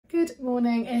Good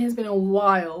morning. It has been a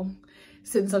while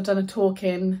since I've done a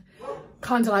talking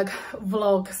kind of like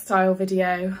vlog style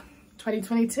video.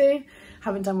 2022,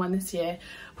 haven't done one this year.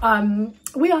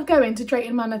 We are going to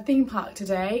Drayton Manor theme park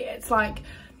today. It's like,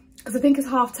 because I think it's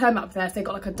half term up there, so they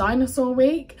got like a dinosaur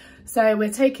week. So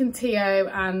we're taking Tio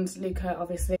and Luca,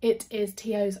 obviously. It is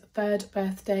Tio's 3rd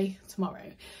birthday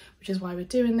tomorrow, which is why we're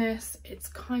doing this. It's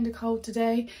kind of cold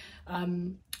today,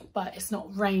 but it's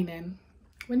not raining.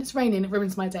 When it's raining, it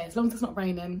ruins my day. As long as it's not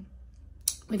raining,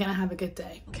 we're gonna have a good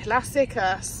day. Classic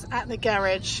us at the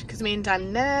garage, because me and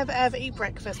Dan never ever eat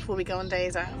breakfast before we go on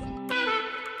days out.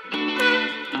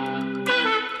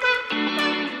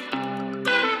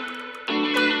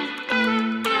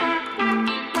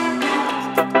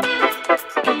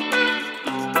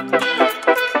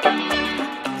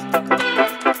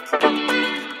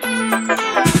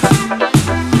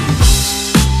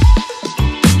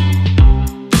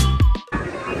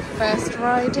 First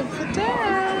ride of the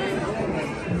day.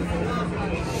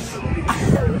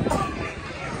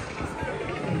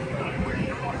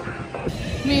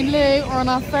 Me and Lou are on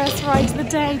our first ride of the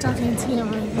day. Daddy and Tina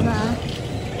are over there.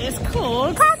 It's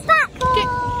called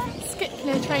Skip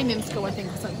Training School, I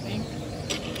think, or something.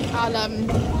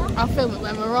 I'll film it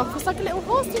when we're off. It's like a little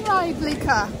horsey ride,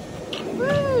 Luca.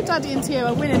 Woo! Daddy and Tia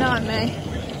are winning, aren't they?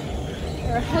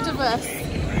 They're ahead of us.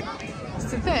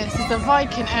 So this is the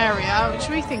Viking area, which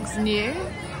we think's new.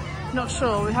 Not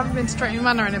sure, we haven't been to Drayton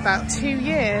Manor in about 2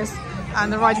 years,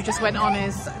 and the ride we just went on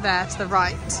is there to the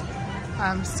right.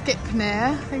 Skip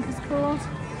Near, I think it's called.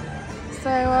 So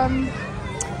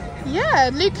yeah,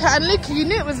 Luca, you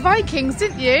knew it was Vikings,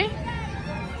 didn't you?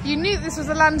 You knew this was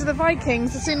the land of the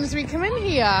Vikings as soon as we come in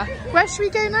here. Where should we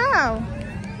go now?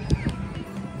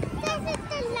 This is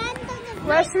the land of the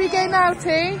Where should we go now,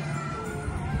 T?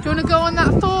 Do you want to go on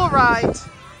that Thor ride?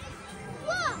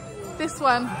 What? This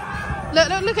one. Look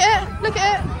at it. Look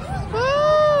at it.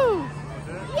 Woo!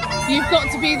 Yes. You've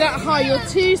got to be that high. You're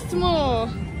too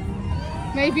small.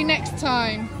 Maybe next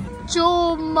time.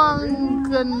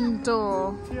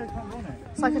 Jormungandor.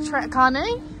 It's like a trek, can't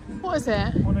he? What is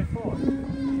it? 104.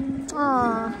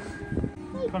 Ah.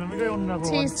 Can we go on another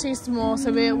one? T's too small,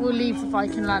 so we'll leave the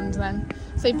Viking land then.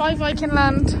 Say bye, Viking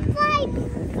land. Bye,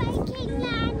 Viking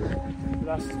land.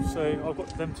 So I've got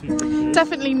them two pictures.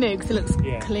 Definitely new because it looks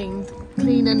clean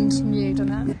and new,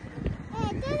 doesn't it?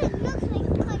 It doesn't look like a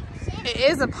pirate ship. It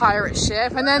is a pirate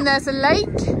ship, and then there's a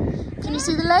lake. Can you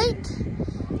see the lake?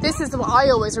 This is what I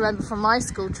always remember from my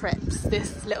school trips.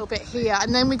 This little bit here,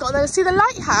 and then we got there. See the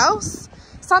lighthouse?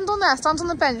 Stand on there. Stand on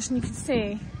the bench, and you can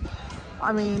see.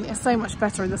 I mean, it's so much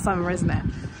better in the summer, isn't it?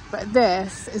 But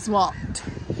this is what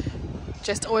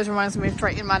just always reminds me of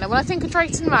Drayton Manor. When I think of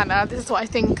Drayton Manor, this is what I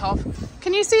think of.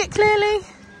 Can you see it clearly?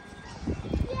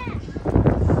 Yeah.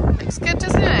 Looks good,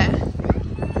 doesn't it?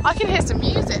 I can hear some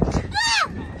music. Ah!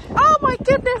 Oh my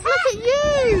goodness, look at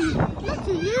you! Look at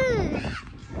you!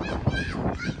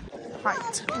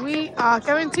 Right, we are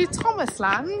going to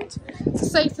Thomasland. It's the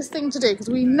safest thing to do because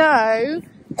we know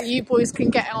that you boys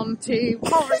can get on to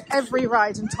every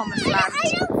ride in Thomasland. I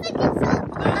don't think it's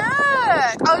open.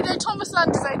 Look! Oh no,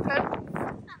 Thomasland is open.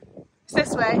 It's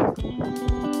this way.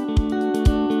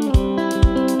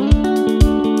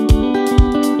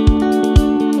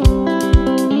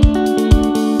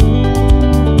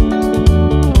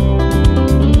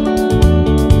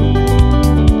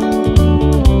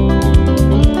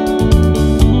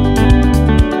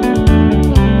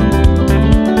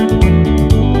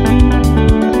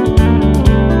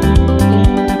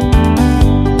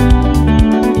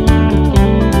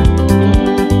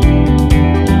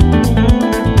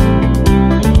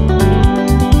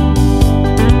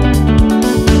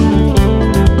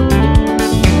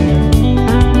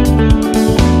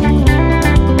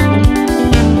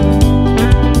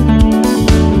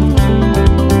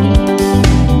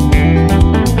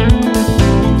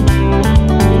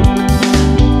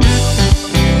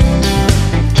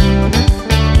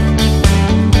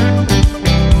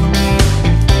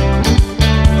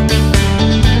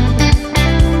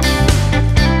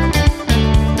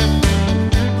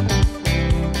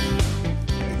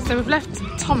 So we've left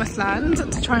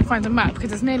Thomasland to try and find a map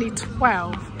because there's nearly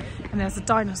 12 and there's a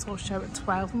dinosaur show at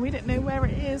 12 and we didn't know where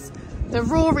it is. The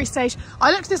Rory station.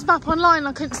 I looked at this map online and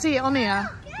I couldn't see it on here.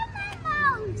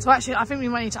 So actually I think we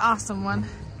might need to ask someone.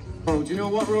 Oh, do you know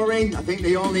what, Rory? I think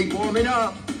they all need warming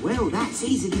up. Well, that's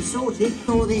easily sorted.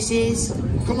 All this is.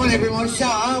 Come on, everyone,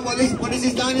 shout out. What is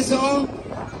this dinosaur?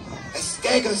 A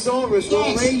Stegosaurus,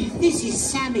 Rory. Yes, this is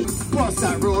Sammy. What's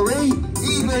that, Rory?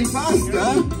 Even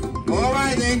faster? All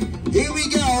right, then. Here we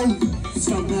go.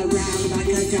 Stomp around like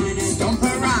a dino. Stomp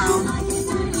around.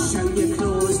 Show your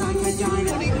claws like a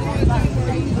dino.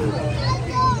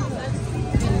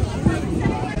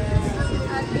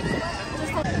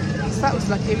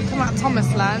 lucky. We come out of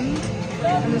Thomasland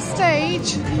and the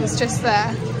stage was just there,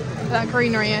 where that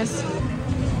greenery is.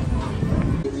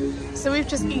 So we've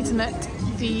just eaten at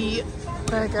the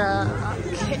burger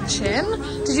kitchen.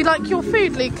 Did you like your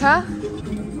food, Luca?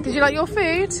 Did you like your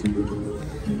food?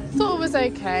 Thought it was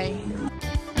okay.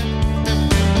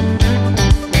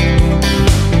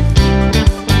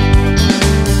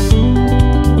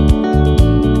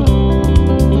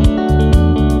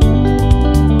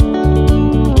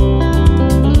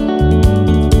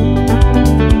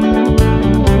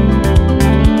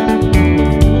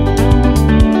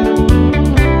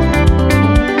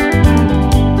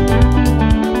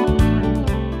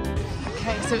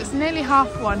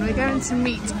 One, we're going to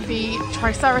meet the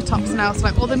Triceratops now, so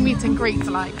like all the meet and greets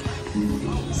are like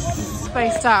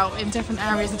spaced out in different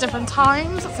areas at different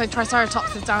times. So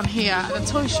Triceratops is down here at the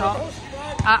toy shop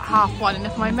at 1:30, and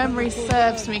if my memory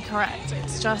serves me correct,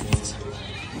 it's just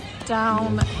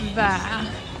down there.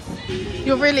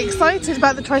 You're really excited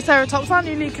about the Triceratops, aren't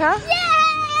you, Luca?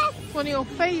 Yeah! One of your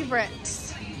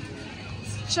favourites.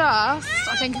 It's just,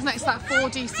 I think it's next to that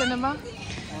 4D cinema.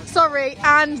 Sorry,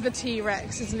 and the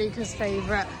T-Rex is Luca's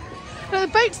favourite. But the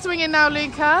boat's swinging now,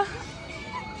 Luca.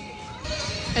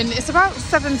 And it's about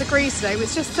 7 degrees today, but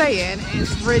it's just saying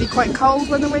it's really quite cold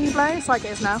when the wind blows, like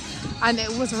it is now. And it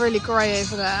was really grey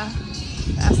over there.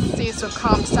 It seems to have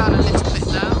calmed down a little bit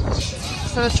now.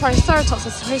 So the Triceratops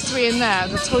is supposed to be in there,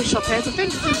 the toy shop here. So I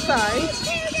think it's inside.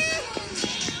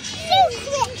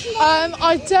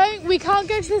 We can't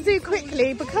go to the zoo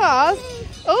quickly because,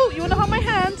 oh, you want to hold my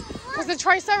hand? Because the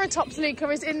Triceratops, Luca,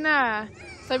 is in there.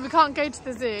 So we can't go to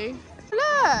the zoo.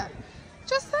 Look,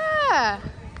 just there.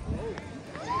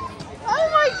 Oh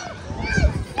my.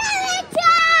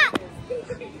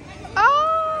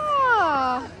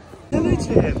 Ah. Hello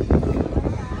to him.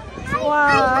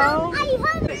 Wow.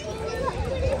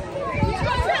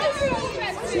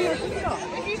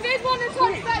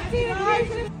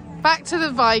 Back to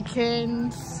the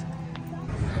Vikings.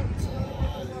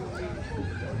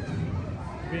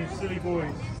 Being silly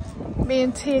boys. Me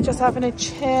and T are just having a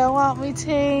chill, aren't we,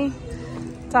 T?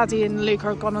 Daddy and Luca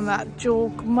have gone on that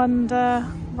Jorgmunder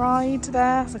ride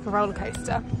there. It's like a roller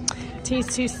coaster. T's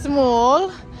too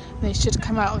small. They should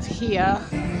come out of here.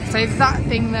 So that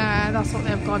thing there, that's what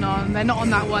they've gone on. They're not on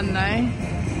that one though.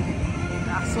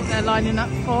 That's what they're lining up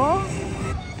for.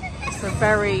 It's a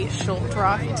very short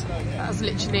ride. That's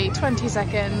literally 20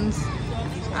 seconds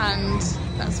and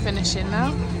that's finishing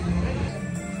now.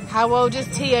 How old is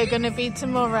Tio going to be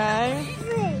tomorrow?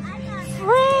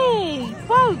 3.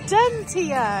 Well done,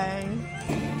 Tio.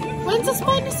 When's the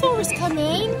Spinosaurus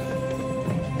coming?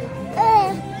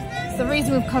 The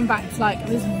reason we've come back to like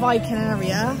this Viking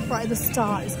area right at the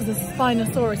start is because the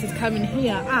Spinosaurus is coming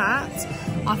here at,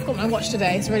 I forgot my watch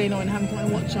today, it's really annoying I haven't got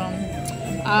my watch on,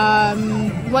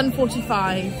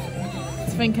 1:45.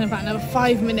 It's thinking about another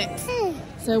 5 minutes.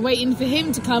 So waiting for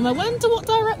him to come. I wonder what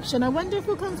direction. I wonder if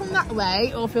he'll come from that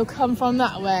way or if he'll come from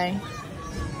that way.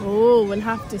 Oh, we'll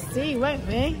have to see, won't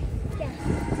we?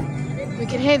 Yeah. We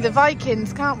can hear the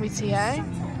Vikings, can't we, Tio?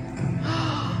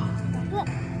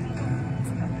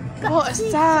 What a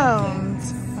sound.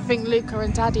 I think Luca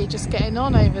and Daddy are just getting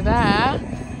on over there.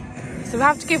 So we'll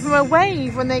have to give them a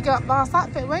wave when they go up past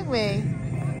that bit, won't we?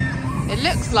 It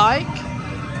looks like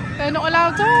they're not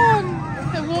allowed on.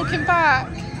 They're walking back.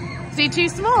 Is he too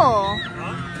small?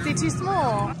 Is he too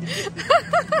small?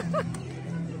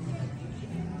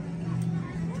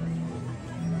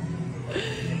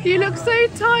 You look so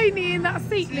tiny in that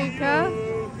seat, Luca.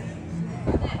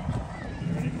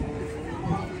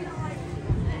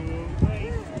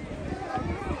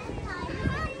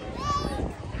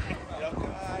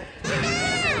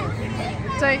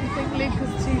 Don't think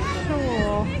Luca's too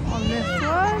sure on this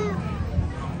one.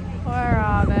 Where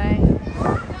are they?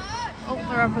 Oh,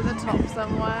 they're up at the top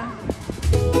somewhere.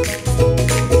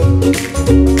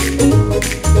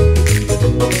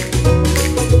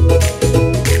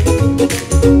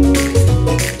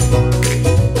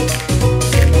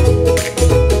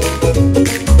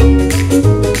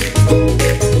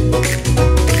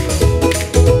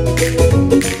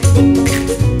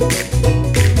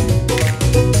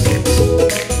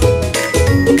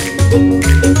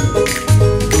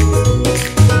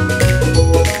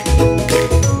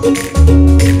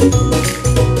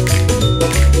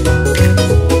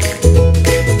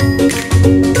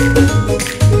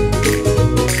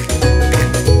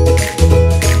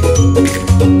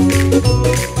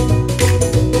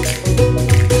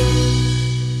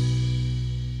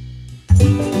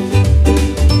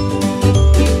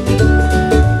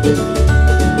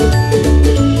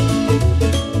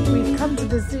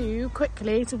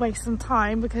 luckily, to waste some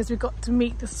time because we got to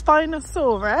meet the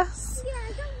Spinosaurus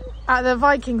at the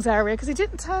Vikings area because he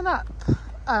didn't turn up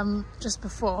just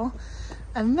before.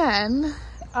 And then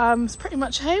it's pretty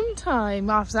much home time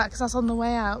after that because that's on the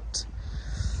way out.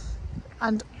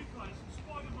 And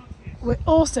we're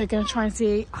also going to try and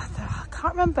see, I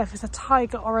can't remember if it's a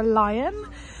tiger or a lion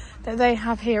that they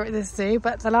have here at this zoo,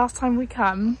 but the last time we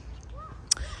come,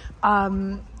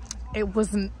 it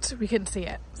wasn't, we couldn't see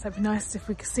it. So it'd be nice if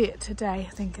we could see it today.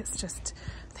 I think it's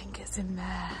in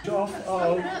there. Oh my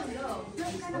god.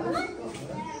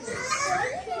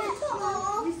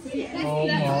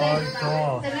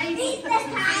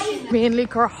 Me and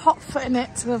Luca are hot-footing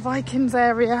it to the Vikings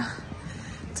area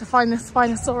to find the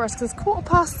Spinosaurus because it's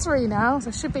 3:15 now, so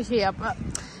it should be here, but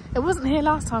it wasn't here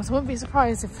last time, so I wouldn't be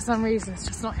surprised if for some reason it's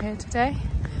just not here today.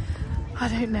 I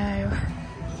don't know.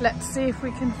 Let's see if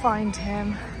we can find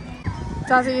him.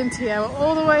 Daddy and Tio are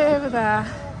all the way over there.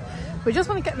 We just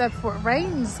want to get there before it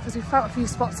rains because we felt a few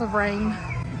spots of rain.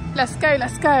 Let's go,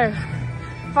 let's go.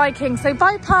 Viking, say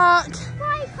bye, Park.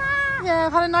 Bye, Park. Yeah,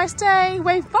 I've had a nice day.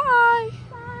 Wave bye.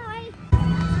 Bye.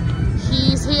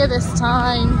 He's here this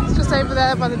time. He's just over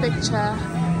there by the big chair.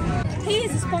 He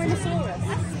is a Spinosaurus.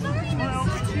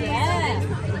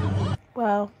 Yeah.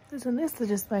 Well, isn't this the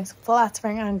just most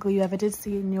flattering angle you ever did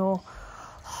see in your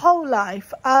whole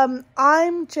life?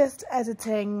 I'm just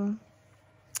editing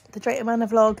the Drayton Manor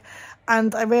vlog,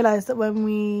 and I realised that when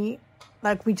we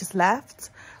just left,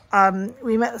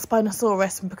 we met the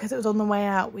Spinosaurus, and because it was on the way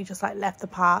out, we just left the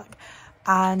park.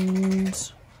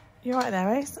 And you're right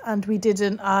there, Ace. And we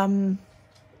didn't end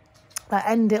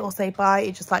it or say bye.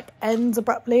 It just ends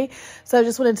abruptly. So I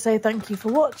just wanted to say thank you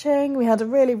for watching. We had a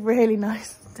really, really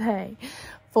nice day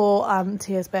for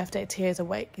Tia's birthday. Tia's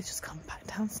awake. He's just come back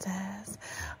downstairs.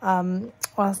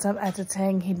 Whilst I'm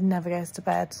editing, he never goes to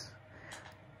bed.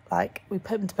 We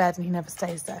put him to bed and he never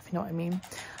stays there, if you know what I mean.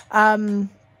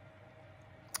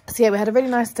 So yeah, we had a really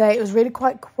nice day. It was really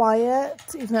quite quiet,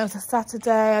 even though it was a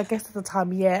Saturday. I guess at the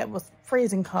time of year it was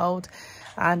freezing cold,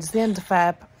 and it's the end of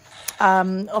Feb.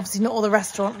 Obviously not all the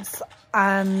restaurants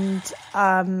and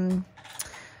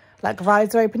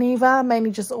rides are open either,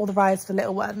 mainly just all the rides for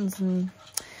little ones and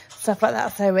stuff like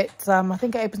that. So it's I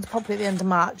think it opens properly at the end of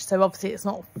March, so obviously it's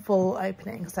not full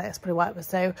opening, so that's probably why it was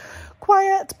so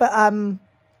quiet. But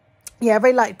yeah, I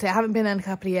really liked it. I haven't been in a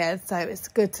couple of years, so it's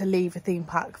good to leave a theme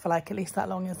park for at least that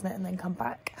long, isn't it, and then come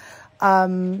back.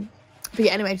 But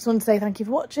yeah, anyway, just wanted to say thank you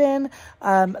for watching.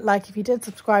 If you did,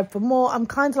 subscribe for more. I'm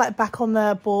kind of back on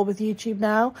the ball with YouTube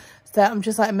now, so I'm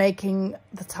just making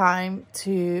the time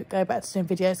to go back to doing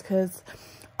videos because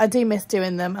I do miss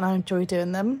doing them and I enjoy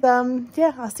doing them.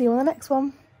 Yeah, I'll see you on the next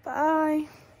one. Bye.